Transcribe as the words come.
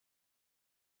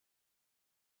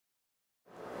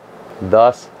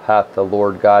Thus hath the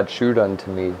Lord God shewed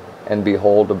unto me, and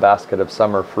behold, a basket of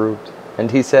summer fruit.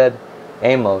 And he said,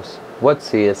 Amos, what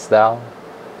seest thou?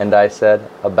 And I said,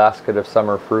 A basket of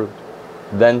summer fruit.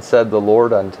 Then said the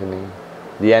Lord unto me,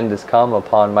 The end is come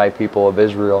upon my people of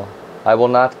Israel. I will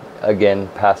not again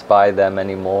pass by them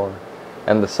any more.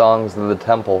 And the songs of the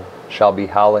temple shall be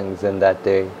howlings in that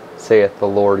day, saith the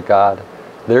Lord God.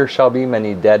 There shall be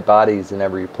many dead bodies in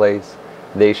every place.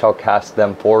 They shall cast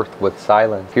them forth with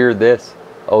silence. Hear this,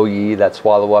 O ye that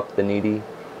swallow up the needy,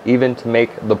 even to make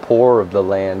the poor of the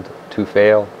land to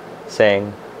fail,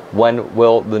 saying, When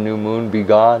will the new moon be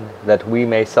gone, that we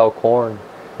may sell corn,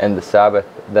 and the Sabbath,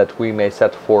 that we may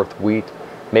set forth wheat,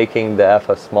 making the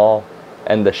ephah small,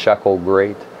 and the shekel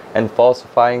great, and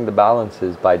falsifying the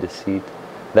balances by deceit,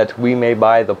 that we may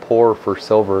buy the poor for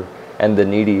silver, and the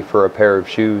needy for a pair of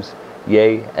shoes,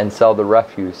 yea, and sell the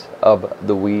refuse of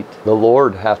the wheat. The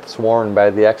Lord hath sworn by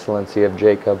the excellency of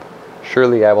Jacob,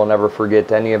 Surely I will never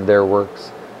forget any of their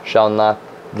works. Shall not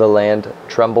the land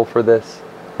tremble for this,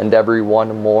 and every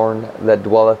one mourn that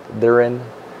dwelleth therein?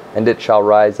 And it shall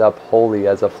rise up wholly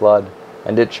as a flood,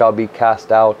 and it shall be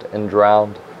cast out and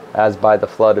drowned, as by the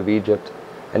flood of Egypt.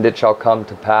 And it shall come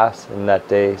to pass in that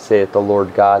day, saith the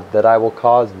Lord God, that I will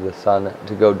cause the sun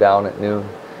to go down at noon,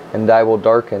 and I will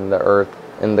darken the earth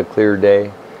in the clear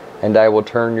day, and I will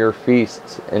turn your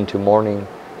feasts into mourning,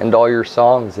 and all your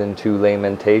songs into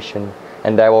lamentation,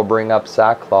 and I will bring up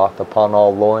sackcloth upon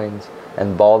all loins,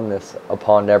 and baldness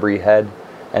upon every head,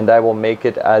 and I will make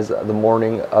it as the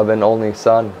morning of an only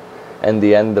son, and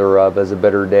the end thereof as a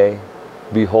bitter day.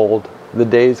 Behold, the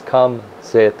days come,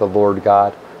 saith the Lord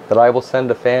God, that I will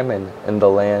send a famine in the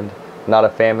land, not a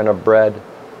famine of bread,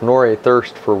 nor a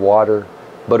thirst for water,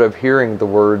 but of hearing the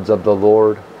words of the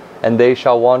Lord. And they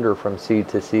shall wander from sea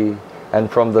to sea, and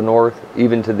from the north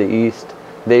even to the east.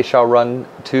 They shall run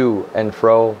to and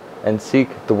fro, and seek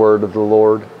the word of the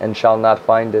Lord, and shall not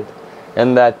find it.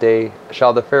 In that day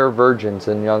shall the fair virgins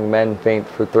and young men faint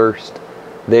for thirst.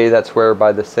 They that swear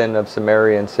by the sin of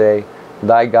Samaria, and say,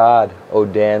 Thy God, O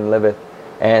Dan, liveth,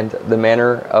 and the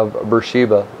manor of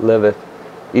Beersheba liveth.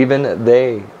 Even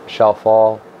they shall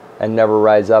fall, and never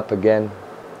rise up again.